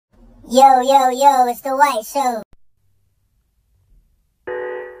Yo, yo, yo, it's the White Show.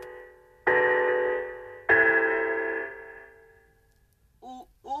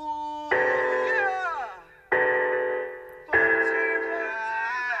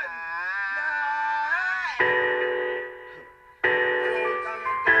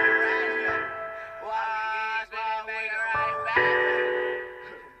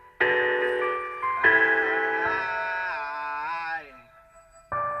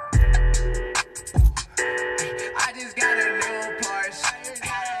 I just got a new Porsche.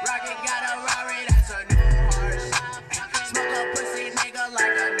 Rocket got a Rari, that's a new horse. Smoke a pussy nigga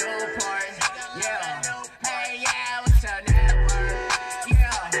like a new porn. Yeah. Hey, yeah, what's your net worth?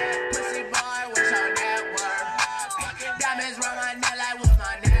 Yeah. Pussy boy, what's your net worth? Diamonds round my neck like what's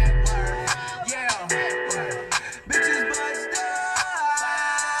my net worth? Yeah. Bitches bust down.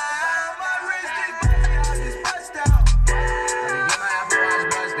 My wrist is bust down. Let me get my Apple Watch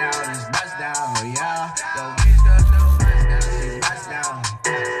bust down. It's bust down, yeah.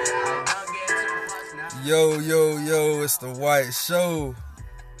 Yo, yo, yo, it's the White Show.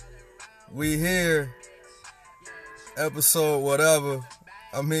 We here. Episode whatever.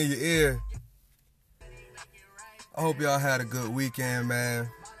 I'm in your ear. I hope y'all had a good weekend, man.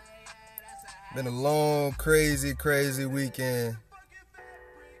 Been a long, crazy weekend.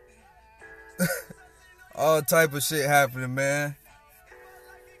 All type of shit happening, man.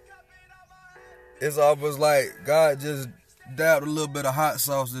 It's almost like God just dabbed a little bit of hot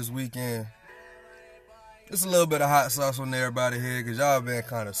sauce this weekend. Just a little bit of hot sauce on everybody here, because y'all been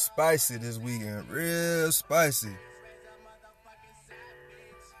kind of spicy this weekend. Real spicy.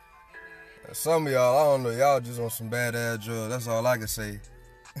 Some of y'all, I don't know, y'all just on some bad-ass drugs. That's all I can say.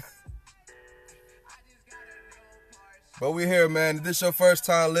 But we here, man. If this your first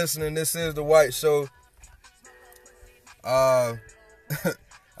time listening, this is The White Show.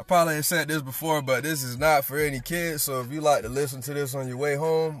 I probably ain't said this before, but this is not for any kids. So if you like to listen to this on your way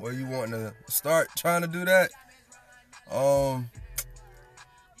home, or you want to start trying to do that, I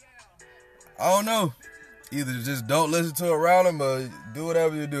don't know. Either just don't listen to it around them, or do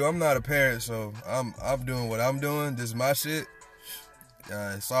whatever you do. I'm not a parent, so I'm doing what I'm doing. This is my shit.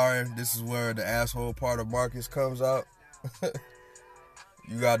 Sorry, this is where the asshole part of Marcus comes out.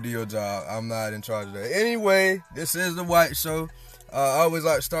 You gotta do your job. I'm not in charge of that. Anyway, this is The White Show. I always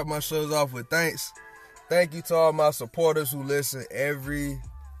like to start my shows off with thanks. Thank you to all my supporters who listen every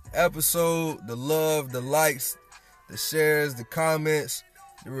episode. The love, the likes, the shares, the comments,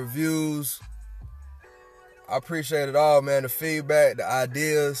 the reviews. I appreciate it all, man. The feedback, the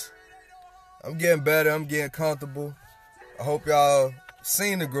ideas. I'm getting better. I'm getting comfortable. I hope y'all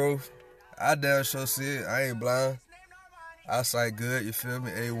seen the growth. I damn sure see it. I ain't blind. Eyesight good, you feel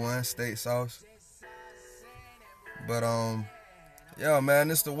me? A1, steak sauce. But, yeah, man,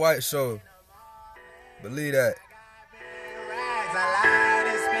 it's The White Show. Believe that.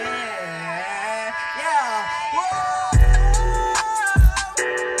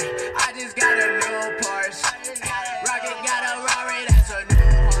 I just got a new Porsche. Rocket got a Rari, that's a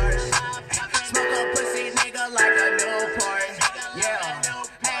new horse. Smoke a pussy nigga like a new porn. Yeah.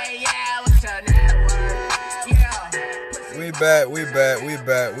 Hey, yeah, what's your net worth? Yeah. We back.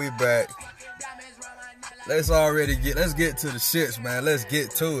 Let's get to the shits, man. Let's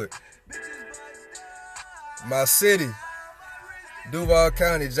get to it. My city, Duval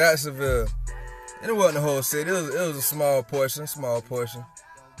County, Jacksonville. And it wasn't the whole city. It was a small portion.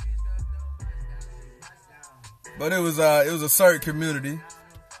 But it was a certain community,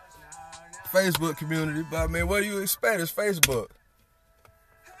 Facebook community. But I mean, what do you expect? It's Facebook.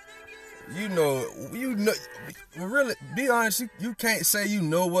 You know. Really, be honest. You can't say you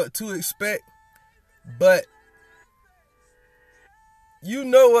know what to expect. But you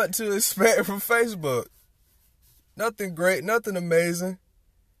know what to expect from Facebook. Nothing great, nothing amazing.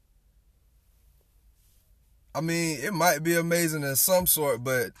 I mean, it might be amazing in some sort,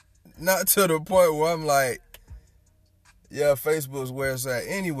 but not to the point where I'm like, yeah, Facebook's where it's at.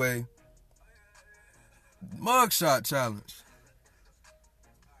 Anyway, mugshot challenge.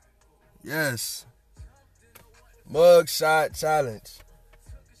 Yes. Mugshot challenge.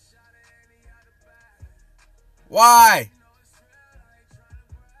 Why?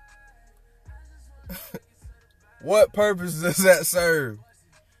 What purpose does that serve?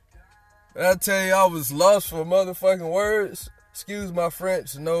 Did I tell you I was lost for motherfucking words? Excuse my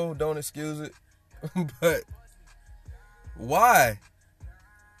French. No, don't excuse it. But why?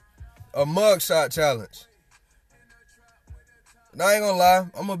 A mugshot challenge. And I ain't gonna lie,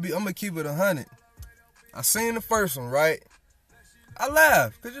 I'm gonna keep it 100. I seen the first one, right? I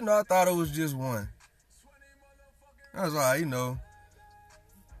laughed, cause I thought it was just one. I was like,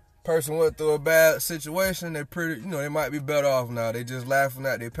 person went through a bad situation, they pretty, they might be better off now. They just laughing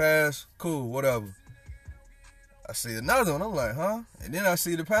at their past. Cool, whatever. I see another one, I'm like, huh? And then I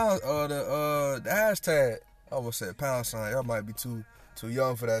see the the hashtag. I almost said pound sign. Y'all might be too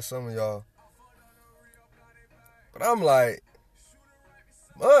young for that, some of y'all. But I'm like,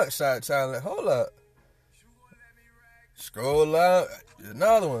 mugshot challenge. Hold up. Scroll down,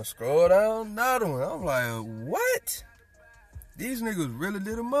 another one. Scroll down, another one. I'm like, what? These niggas really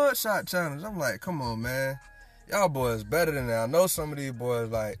did a mugshot challenge. I'm like, come on, man. Y'all boys better than that. I know some of these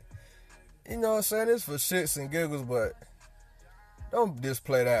boys, like, you know what I'm saying? It's for shits and giggles, but don't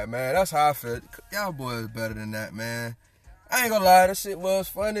display that, man. That's how I feel. Y'all boys better than that, man. I ain't gonna lie, that shit was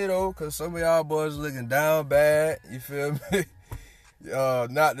funny, though, because some of y'all boys looking down bad. You feel me?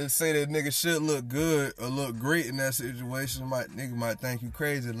 Not to say that nigga should look good or look great in that situation. Nigga might think you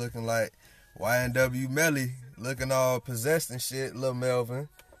crazy looking like YNW Melly, looking all possessed and shit, Lil Melvin.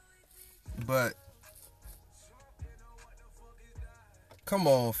 But come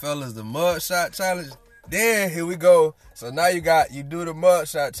on, fellas, the mugshot challenge. Then here we go. So now you do the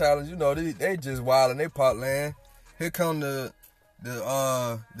mugshot challenge. You know, they just wildin', they pop land. Here come the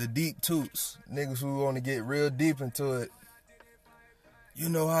deep toots, niggas who want to get real deep into it. You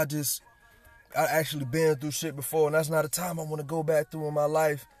know, I actually been through shit before, and that's not a time I want to go back through in my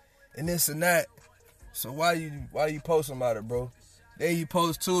life, and this and that. So why you posting about it, bro? Then you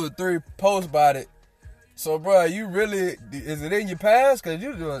post 2 or 3 posts about it. So, bro, you really, is it in your past? Because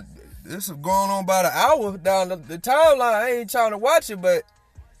this is going on about an hour down the timeline. I ain't trying to watch it, but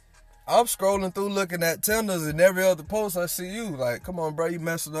I'm scrolling through looking at tenders, and every other post I see you. Like, come on, bro, you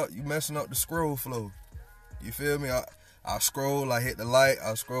messing up the scroll flow. You feel me? I scroll, I hit the like,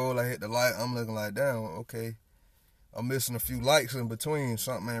 I'm looking like, damn, okay. I'm missing a few likes in between.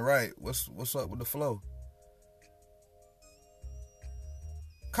 Something ain't right. What's up with the flow?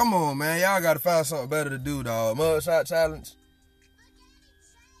 Come on, man. Y'all gotta find something better to do, dog. Mugshot challenge.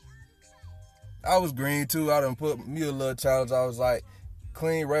 I was green, too. I done put me a little challenge. I was like,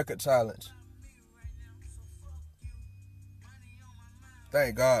 clean record challenge.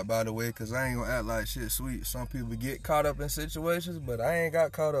 Thank God, by the way, because I ain't gonna act like shit sweet. Some people get caught up in situations, but I ain't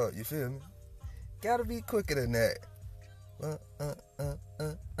got caught up. You feel me? Gotta be quicker than that.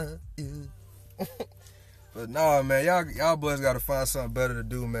 You. But nah, man, y'all boys gotta find something better to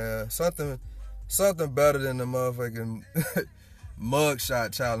do, man. Something better than the motherfucking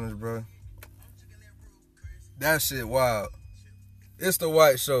mugshot challenge, bro. That shit wild. It's the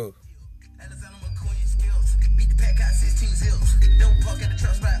White Show. Park at the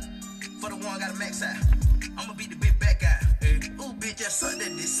truck spot. For the one got a max out. I'ma be the big back guy. Hey. Ooh, bitch, just suck that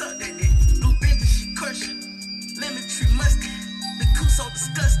dick. Blue bitch, she crushing. Lemon tree mustard. The coupe so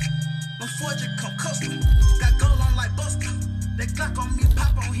disgusting. My forger come custom. Got gold on like Buster. That Glock on me,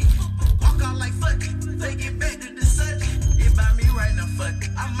 pop on him. Walk out like fuck it. They get back to the subject. It by me right now, fuck it.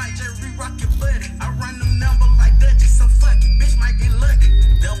 I might just re-rock your buddy. I run them number like Dutchess, so fuck it. Bitch might get lucky.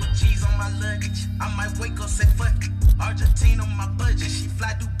 Double G's on my luggage. I might wake up, say fuck it. Argentina on my budget. She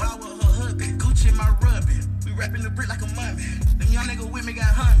fly Dubai with her hubby. Gucci my rubbin'. We wrapping the brick like a mummy. Them young niggas with me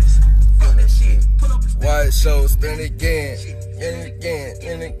got hummus. Fuck that shit. Pull up. White Show, spin it again. And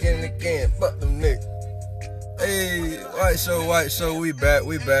again. Fuck them niggas. Hey, White Show, we back.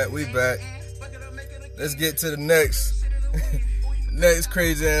 Let's get to the next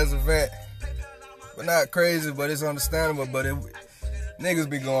crazy ass event. But not crazy, but it's understandable. But niggas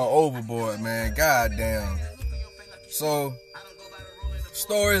be going overboard, man. God damn. So,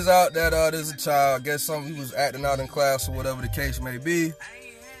 stories out that there's a child, I guess he was acting out in class or whatever the case may be.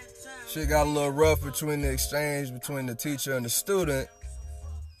 Shit got a little rough between the exchange between the teacher and the student.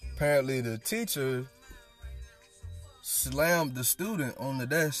 Apparently the teacher slammed the student on the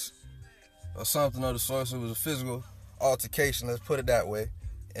desk or something of the sort. So it was a physical altercation, let's put it that way.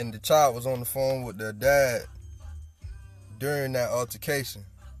 And the child was on the phone with their dad during that altercation.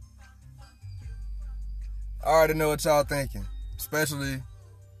 I already know what y'all thinking, especially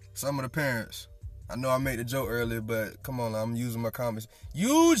some of the parents. I know I made the joke earlier, but come on, I'm using my comments.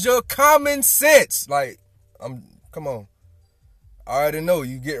 Use your common sense. Like, come on. I already know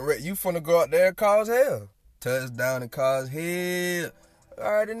you getting ready. You finna go out there and cause hell. Touchdown and cause hell. I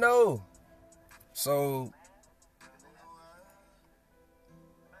already know. So,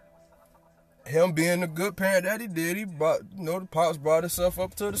 him being the good parent that he did, the pops brought himself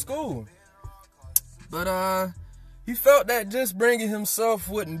up to the school. But he felt that just bringing himself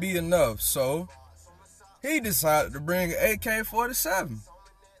wouldn't be enough, so he decided to bring an AK-47.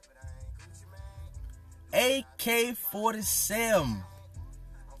 AK-47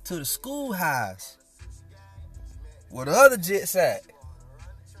 to the schoolhouse. Where the other jits at?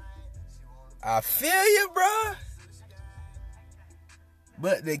 I feel you, bro.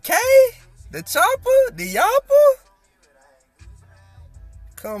 But the K, the chopper, the yapper.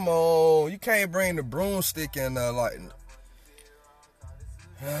 Come on, you can't bring the broomstick in there like.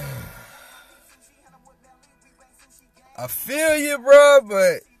 I feel you, bro,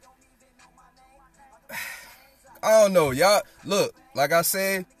 but I don't know, y'all. Look, like I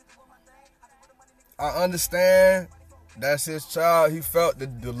said, I understand that's his child. He felt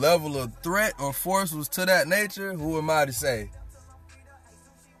the level of threat or force was to that nature. Who am I to say?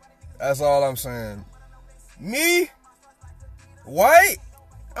 That's all I'm saying. Me, white,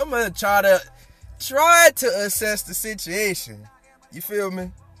 I'm gonna try to assess the situation. You feel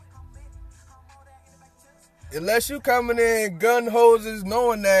me? Unless you coming in gun hoses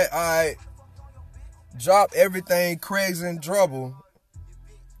knowing that I drop everything, Craig's in trouble.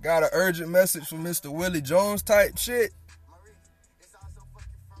 Got an urgent message from Mr. Willie Jones type shit.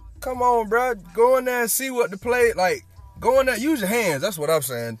 Come on, bro. Go in there and see what the play, like, go in there, use your hands. That's what I'm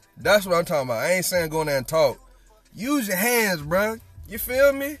saying. That's what I'm talking about. I ain't saying go in there and talk. Use your hands, bro. You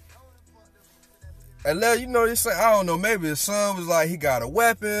feel me? Unless, you know, this, I don't know, maybe his son was like, he got a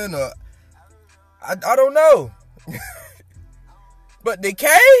weapon, or I don't know. But the K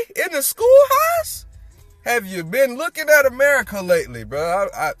in the schoolhouse? Have you been looking at America lately, bro?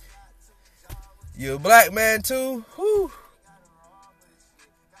 You a black man too? Whew.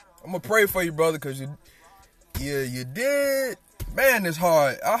 I'm gonna pray for you, brother, because you did. Man, it's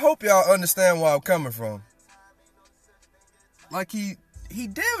hard. I hope y'all understand where I'm coming from. Like, he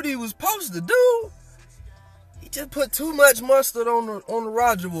did what he was supposed to do. He just put too much mustard on the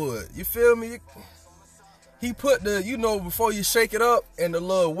Roger Wood. You feel me? He put the, you know, before you shake it up and the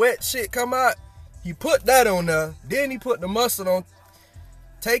little wet shit come out, he put that on there. Then he put the mustard on.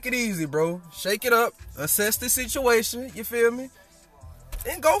 Take it easy, bro. Shake it up. Assess the situation. You feel me?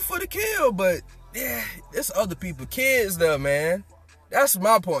 Then go for the kill. But, yeah, there's other people. Kids there, man. That's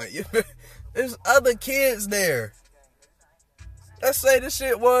my point. There's other kids there. Let's say this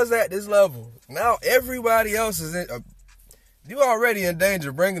shit was at this level. Now everybody else is in. You already in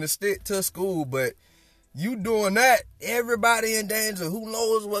danger bringing a stick to school, but you doing that, everybody in danger. Who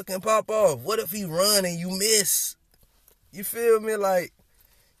knows what can pop off? What if he run and you miss? You feel me? Like,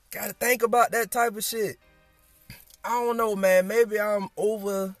 gotta think about that type of shit. I don't know, man. Maybe I'm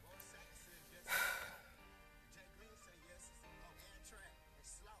over.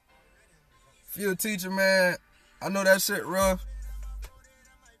 If you're a teacher, man, I know that shit rough.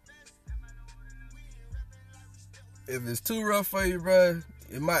 If it's too rough for you, bro,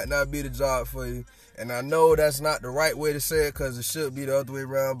 it might not be the job for you. And I know that's not the right way to say it, because it should be the other way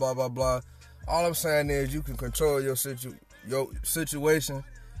around, blah, blah, blah. All I'm saying is you can control your situation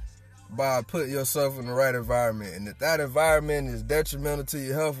by putting yourself in the right environment. And if that environment is detrimental to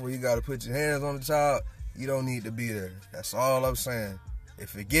your health, where you got to put your hands on the child, you don't need to be there. That's all I'm saying.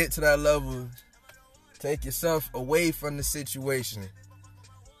 If it get to that level, take yourself away from the situation.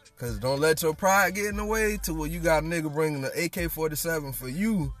 Because don't let your pride get in the way to where you got a nigga bringing the AK-47 for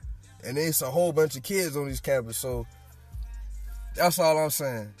you, and it's a whole bunch of kids on this campus. So that's all I'm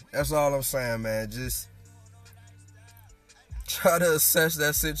saying. That's all I'm saying, man. Just try to assess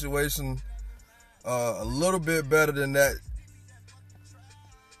that situation a little bit better than that.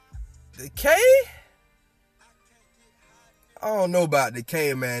 The K? I don't know about the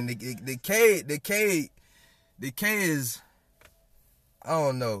K, man. The K is, I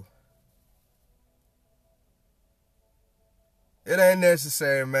don't know. It ain't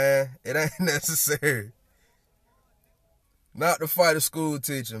necessary, man. It ain't necessary. Not to fight a school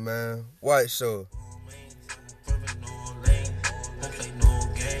teacher, man. White show.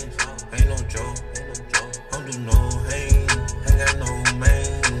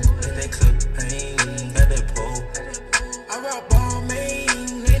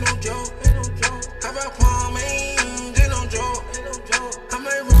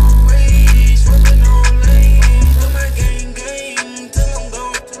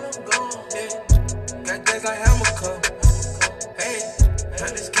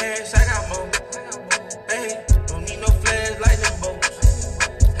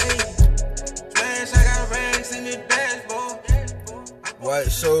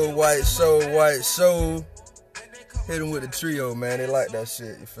 White show. Hit him with the trio, man. They like that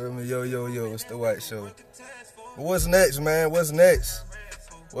shit. You feel me? Yo, yo, yo. It's the White Show. But what's next, man? What's next?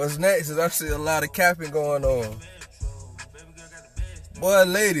 What's next is I see a lot of capping going on. Boy,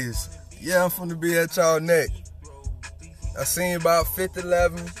 ladies. Yeah, I'm finna be at y'all neck. I seen about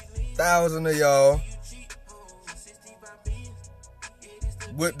 11,000 of y'all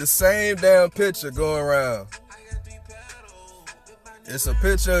with the same damn picture going around. it's a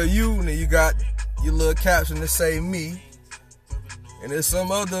picture of you, and then you got your little caption that say me, and there's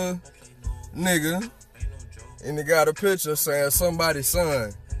some other nigga, and they got a picture saying somebody's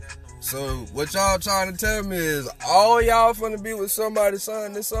son. So what y'all trying to tell me is all y'all finna be with somebody's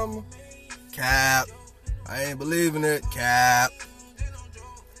son this summer? Cap. I ain't believing it. Cap.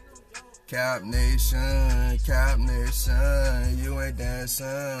 Cap Nation, Cap Nation. You ain't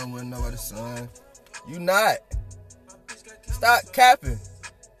dancing with nobody's son. You not. Stop capping.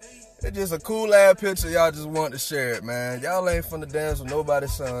 It's just a cool ass picture. Y'all just want to share it, man. Y'all ain't finna dance with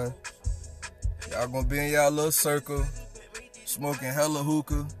nobody's son. Y'all gonna be in y'all little circle, smoking hella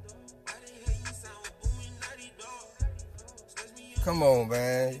hookah. Come on,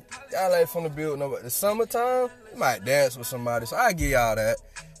 man. Y'all ain't finna be with nobody. The summertime, you might dance with somebody, so I give y'all that.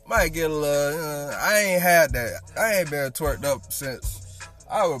 Might get a little, I ain't had that. I ain't been twerked up since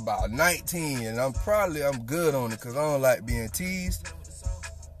I was about 19, and I'm good on it because I don't like being teased.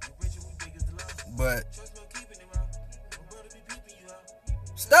 But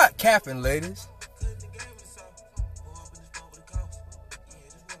stop capping, ladies.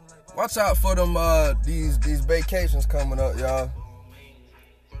 Watch out for them these vacations coming up, y'all.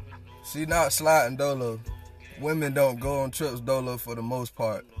 She not sliding dolo. Women don't go on trips dolo for the most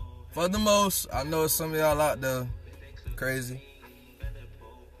part. For the most, I know some of y'all out there crazy.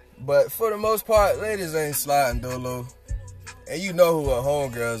 But for the most part, ladies ain't sliding dolo. And you know who her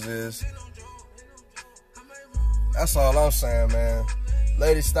homegirls is. That's all I'm saying, man.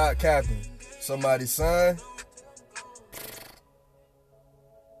 Ladies, stop capping. Somebody's son.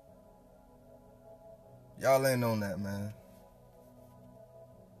 Y'all ain't on that, man.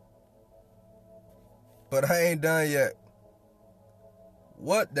 But I ain't done yet.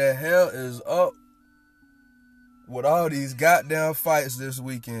 What the hell is up with all these goddamn fights this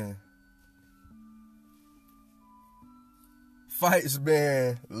weekend? Fights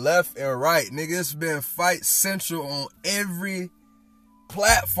been left and right, nigga. It's been Fight Central on every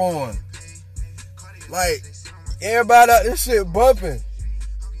platform. Like, everybody out this shit bumping.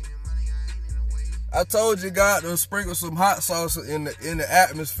 I told you, God, to sprinkle some hot sauce in the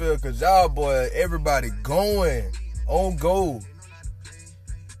atmosphere, cause y'all, boy, everybody going on go,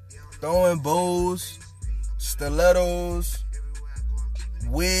 throwing bows, stilettos,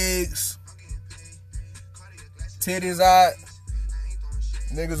 wigs, titties out,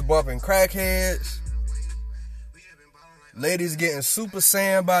 niggas bumping crackheads, ladies getting super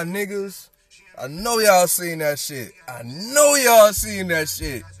saiyan by niggas. I know y'all seen that shit.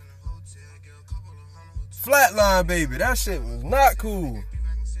 Flatline, baby, that shit was not cool.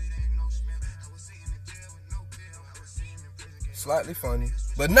 Slightly funny,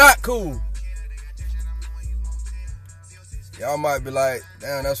 but not cool. Y'all might be like,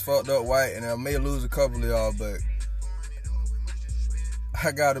 damn, that's fucked up white, and I may lose a couple of y'all, but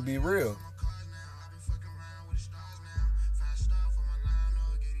I gotta be real.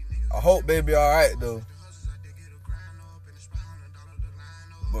 I hope baby alright, though.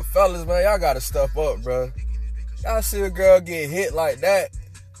 But fellas, man, y'all gotta step up, bro. Y'all see a girl get hit like that,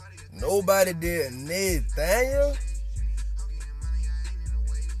 nobody did Nathaniel?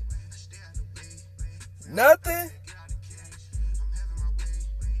 Nothing?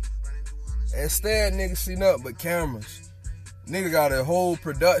 Instead, niggas see nothing but cameras. Nigga got a whole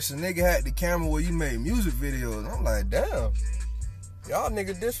production. Nigga had the camera where you made music videos. I'm like, damn. Y'all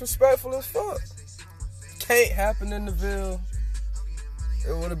niggas disrespectful as fuck. Can't happen in the Ville.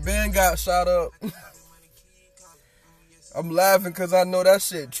 It would have been got shot up. I'm laughing because I know that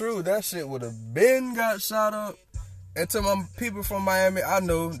shit true. That shit would have been got shot up. And to my people from Miami, I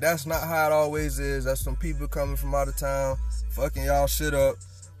know that's not how it always is. That's some people coming from out of town, fucking y'all shit up.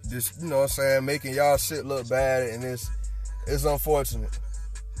 Just, you know what I'm saying, making y'all shit look bad, and it's unfortunate.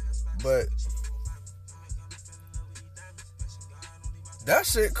 But that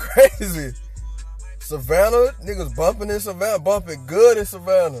shit crazy. Savannah, niggas bumping in Savannah, bumping good in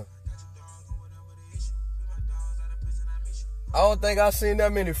Savannah. I don't think I've seen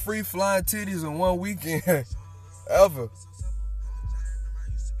that many free flying titties in one weekend ever.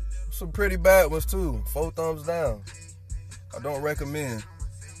 Some pretty bad ones too. 4 thumbs down. I don't recommend.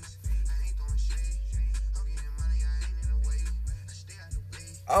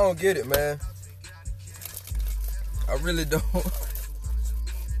 I don't get it, man. I really don't.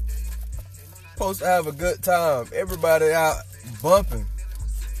 Supposed to have a good time. Everybody out bumping.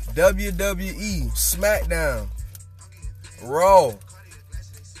 WWE, SmackDown, Raw,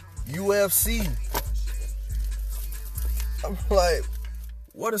 UFC. I'm like,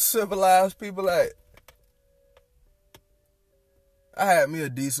 what are civilized people at? I had me a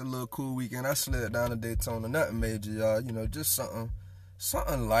decent little cool weekend. I slid down to Daytona. Nothing major, y'all. You know, just something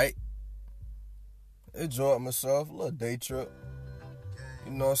something light. Enjoyed myself, a little day trip.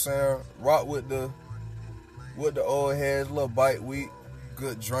 You know what I'm saying? Rock with the old heads, little bite week,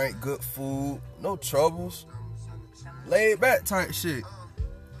 good drink, good food, no troubles. Laid back type shit.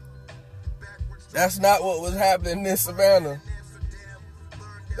 That's not what was happening in Savannah.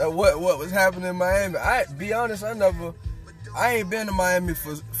 That what was happening in Miami. I be honest, I ain't been to Miami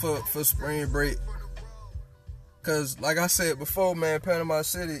for spring break. Cause like I said before, man, Panama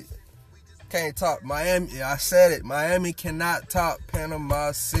City can't top Miami. I said it. Miami cannot top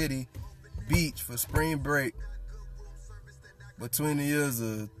Panama City Beach for spring break. Between the years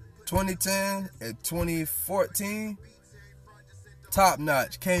of 2010 and 2014, top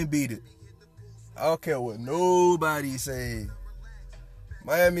notch. Can't beat it. I don't care what nobody say.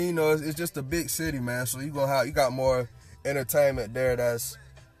 Miami, you know, it's just a big city, man. So you got more entertainment there that's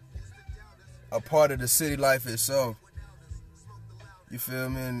a part of the city life itself. You feel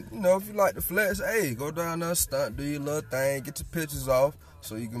me? And, you know, if you like to flex, hey, go down there, stunt, do your little thing, get your pictures off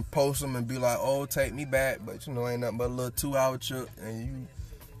so you can post them and be like, oh, take me back. But, you know, ain't nothing but a little 2-hour trip and you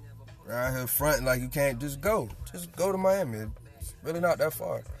right here fronting like you can't just go. Just go to Miami. It's really not that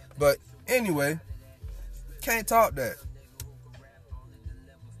far. But anyway, can't talk that.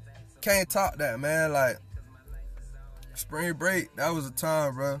 Can't talk that, man. Like, spring break, that was a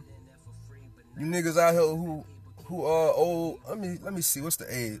time, bro. You niggas out here who are old, let me see, what's the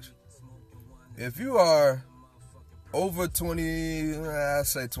age? If you are over 20, I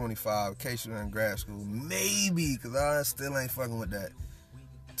say 25, in case you're in grad school, maybe, because I still ain't fucking with that.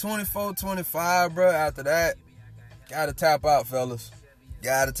 24, 25, bro, after that, gotta tap out, fellas.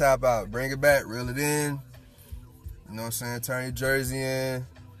 Gotta tap out. Bring it back, reel it in. You know what I'm saying? Turn your jersey in.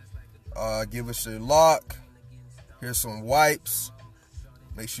 Give us your lock. Here's some wipes.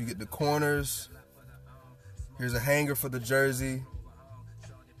 Make sure you get the corners. Here's a hanger for the jersey.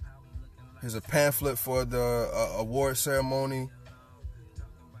 Here's a pamphlet for the award ceremony.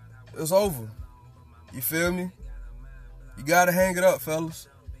 It's over. You feel me? You gotta hang it up, fellas.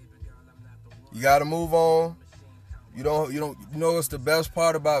 You gotta move on. You know what's the best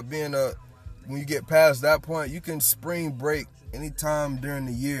part about being when you get past that point, you can spring break anytime during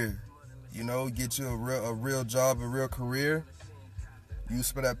the year. You know, get you a real job, a real career. You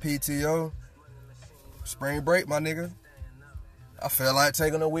spend that PTO. Spring break, my nigga. I feel like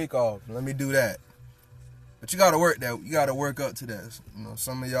taking a week off. Let me do that. But you gotta work that. You gotta work up to that. You know,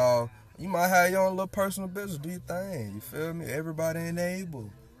 some of y'all, you might have your own little personal business. Do your thing. You feel me? Everybody ain't able.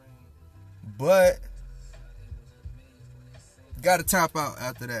 But you gotta tap out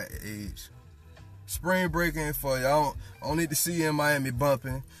after that age. Spring break ain't for you. I don't need to see you in Miami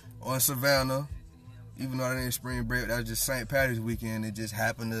bumping or in Savannah. Even though that ain't spring break, that was just St. Patrick's weekend. It just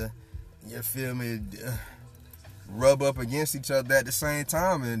happened to, you feel me, rub up against each other at the same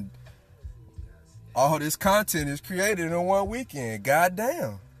time. And all this content is created in one weekend.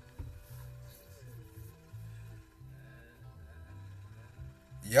 Goddamn.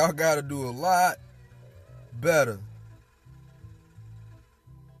 Y'all gotta do a lot better.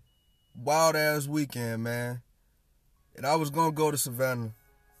 Wild ass weekend, man. And I was gonna go to Savannah.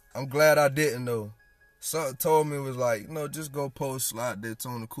 I'm glad I didn't though. Something told me, it was like, you know, just go post, slide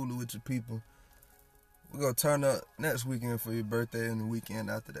Daytona cooler with your people. We're gonna turn up next weekend for your birthday and the weekend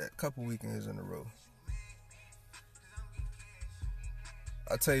after that. Couple weekends in a row.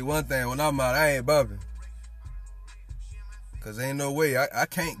 I'll tell you one thing, when I'm out, I ain't bumping. Cause ain't no way, I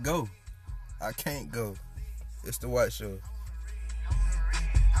can't go. I can't go. It's the White Show.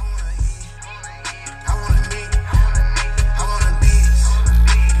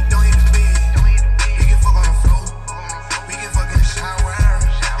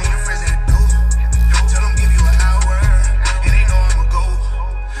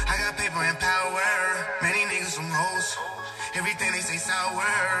 Everything they say sour.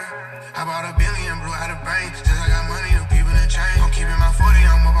 I bought $1 billion, blew out of brain. Since I got money, the people in chain. I'm keeping my 40,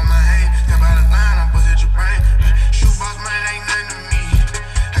 I'm up on my hay. Step out of line, I bust at your brain. Shoot boss money, ain't nothing to me.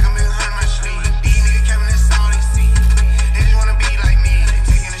 I can make 100 my sleeve. These niggas capping, that's all they see. They just wanna be like me. They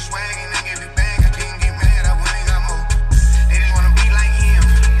taking the swag and they give it back. I didn't get mad, I went and got more. They just wanna be like him.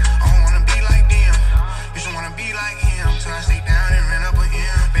 I don't wanna be like them. Bitch don't wanna be like him. So I stay down and ran up a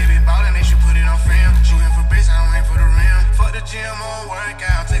M. Baby ballin', they should put it on film. Shooting for bricks, I don't aim for the rim. Fuck the gym, on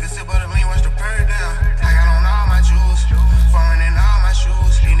workout. Take a sip of the lean, watch the purr down. I got on all my jewels, foreign in all my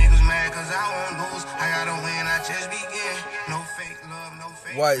shoes. These niggas mad cause I won't lose. I gotta win, I just begin. No fake love, no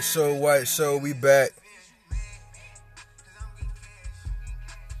fake. White Show, we back.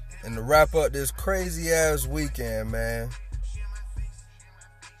 And to wrap up this crazy ass weekend, man.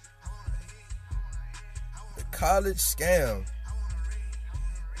 The college scam.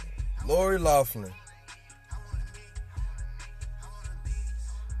 Lori Loughlin.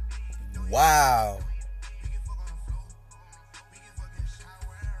 Wow.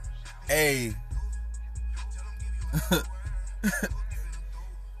 Hey.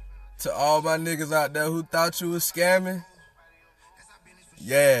 To all my niggas out there who thought you was scamming.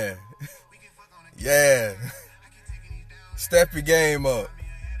 Yeah. Yeah. Step your game up.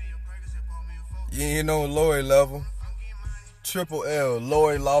 You ain't no Lori level. Triple L,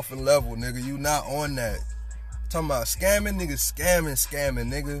 Lori Loughlin level, nigga. You not on that. Talking about scamming, nigga.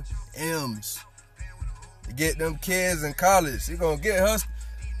 Scamming, nigga. M's. To get them kids in college. She gonna get her.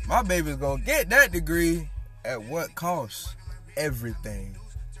 My baby's gonna get that degree. At what cost? Everything.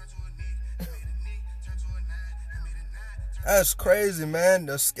 That's crazy, man.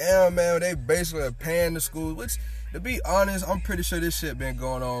 The scam, man, they basically are paying the schools, which, to be honest, I'm pretty sure this shit been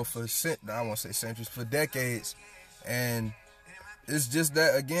going on for, I won't say centuries, for decades. And it's just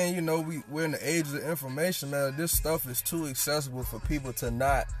that, again, you know, we're in the age of information, man. This stuff is too accessible for people to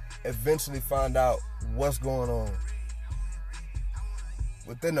not eventually find out what's going on.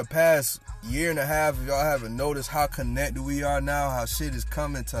 Within the past year and a half, if y'all haven't noticed how connected we are now, how shit is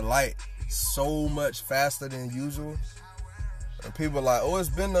coming to light so much faster than usual. And people are like, oh, it's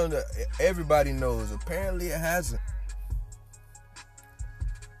been under, everybody knows. Apparently it hasn't.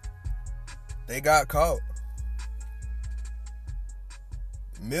 They got caught.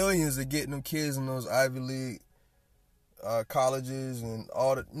 Millions are getting them kids in those Ivy League colleges and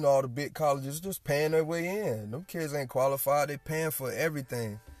all the big colleges just paying their way in. Them kids ain't qualified. They paying for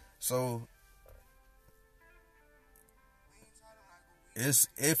everything. So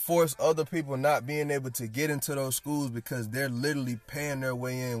it forced other people not being able to get into those schools because they're literally paying their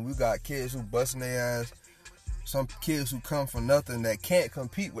way in. We got kids who busting their ass. Some kids who come from nothing that can't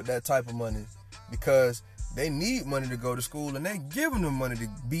compete with that type of money because they need money to go to school and they giving them money to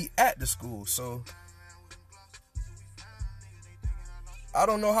be at the school. So I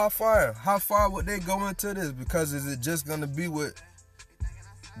don't know how far would they go into this, because is it just gonna be with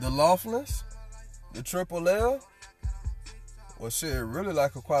the Loughlins, the Triple L? Well, shit, really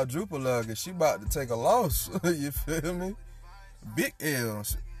like a quadruple L, cause she about to take a loss. You feel me? Big L.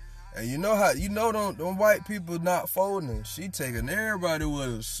 And you know how, them white people not folding. She taking everybody with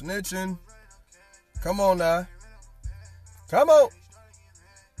her, snitching. Come on now. Come on.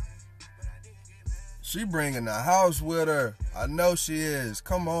 She bringing the house with her. I know she is.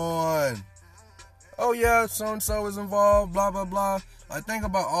 Come on. Oh yeah, so-and-so is involved, blah, blah, blah. I think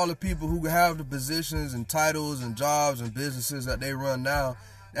about all the people who have the positions and titles and jobs and businesses that they run now.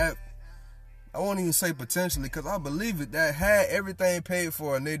 That, I won't even say potentially, because I believe it, that had everything paid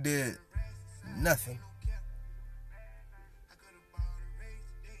for and they did nothing.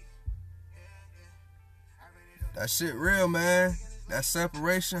 That shit real, man. That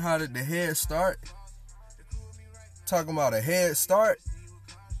separation, how did the head start? Talking about a head start.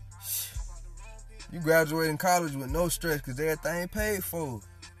 You graduating college with no stress because everything paid for.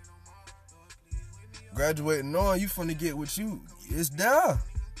 Graduating knowing you finna get what you, it's there.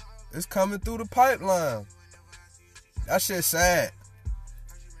 It's coming through the pipeline. That shit sad.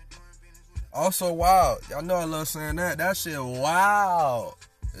 Also wild. Y'all know I love saying that. That shit wild.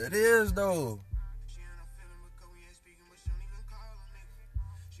 It is though.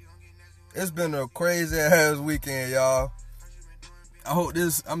 It's been a crazy ass weekend, y'all. I hope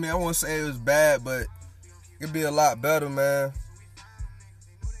this, I won't say it was bad, but it could be a lot better, man.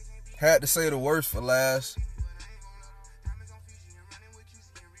 Had to say the worst for last.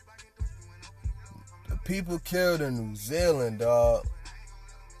 The people killed in New Zealand, dog.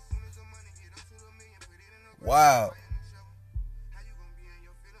 Wow.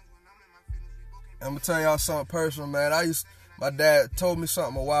 I'm gonna tell y'all something personal, man. My dad told me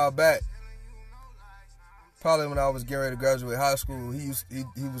something a while back. Probably when I was getting ready to graduate high school, he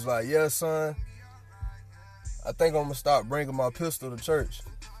was like, yeah, son, I think I'm going to stop bringing my pistol to church.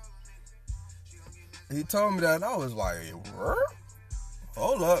 He told me that, and I was like, what?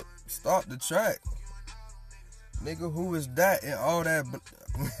 Hold up, stop the track. Nigga, who is that and all that?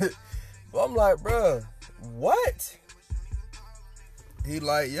 But I'm like, bruh, what? He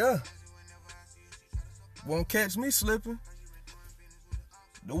like, yeah. Won't catch me slipping.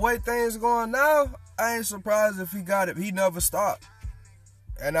 The way things going now, I ain't surprised if he got it. He never stopped.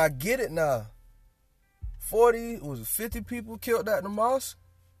 And I get it now. 50 people killed at the mosque?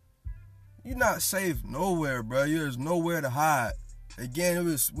 You're not safe nowhere, bro. There's nowhere to hide.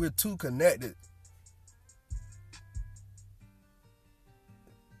 Again, we're too connected.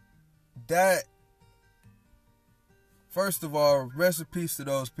 That, first of all, rest in peace to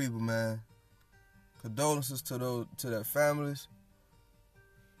those people, man. Condolences to their families.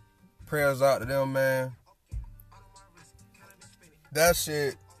 prayers out to them, man. That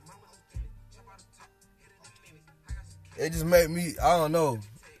shit, it just made me, I don't know,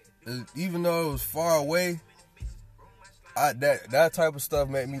 even though it was far away, that type of stuff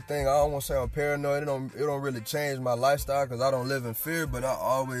made me think. I don't want to say I'm paranoid. It don't really change my lifestyle because I don't live in fear, but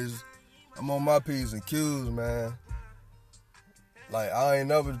I'm on my P's and Q's, man. Like, I ain't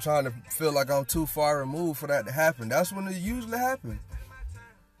never trying to feel like I'm too far removed for that to happen. That's when it usually happens.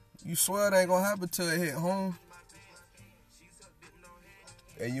 You swear it ain't gonna happen till it hit home.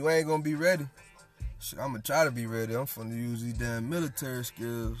 And you ain't gonna be ready. Shit, I'm gonna try to be ready. I'm finna use these damn military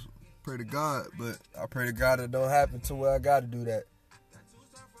skills. Pray to God, but I pray to God it don't happen to where I gotta do that.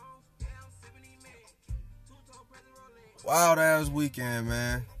 Wild ass weekend,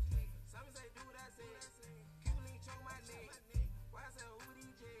 man.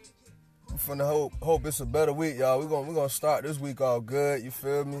 I'm finna hope it's a better week, y'all. We're gonna start this week all good, you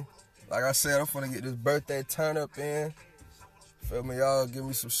feel me? Like I said, I'm finna get this birthday turn up in. Feel me, y'all? Give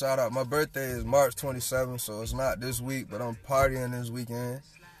me some shout out. My birthday is March 27th, so it's not this week, but I'm partying this weekend.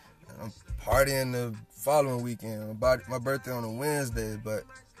 And I'm partying the following weekend. My birthday on a Wednesday, but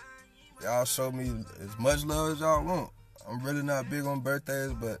y'all show me as much love as y'all want. I'm really not big on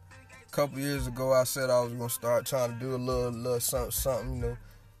birthdays, but a couple years ago I said I was gonna start trying to do a little something, you know,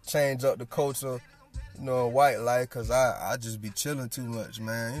 change up the culture, you know, white life, cause I just be chilling too much,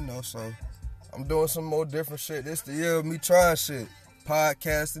 man, you know, so I'm doing some more different shit. This the year of me trying shit.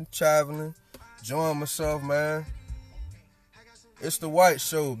 Podcasting, traveling, enjoying myself, man. It's the White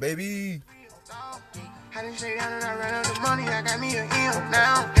Show, baby. I done stay down and I ran out of money. I got me a M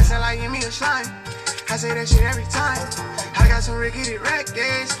now. Guess I like give me a slime. I say that shit every time. I got some rickety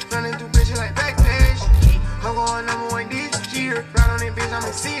rackets, running through bitches like Backpage. I'm going #1 this year. Right on that bitch, I'm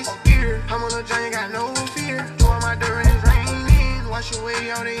in 6th gear. I'm on a giant, got no fear. Doing my dirt and it's raining. Wash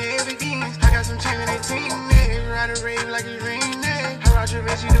away all the evidence. I got some chain in 18 neck. Ride a rave like it's raining. I rock your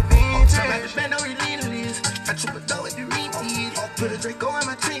bitch, you the vintage. I'm at the band, don't really list. I trip a dough with the repeat. Put a Draco in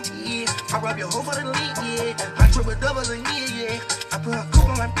my trench, yeah. I rub your hoe for the lead, yeah. I trip a double a year, yeah. I put a coupe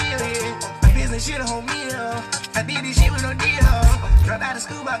on my bill, yeah. My business shit a whole meal. I did this shit with no deal. Dropped out of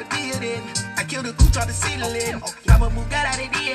school about the building. I killed a cooch off the ceiling. I'm a Bugatti out of deal.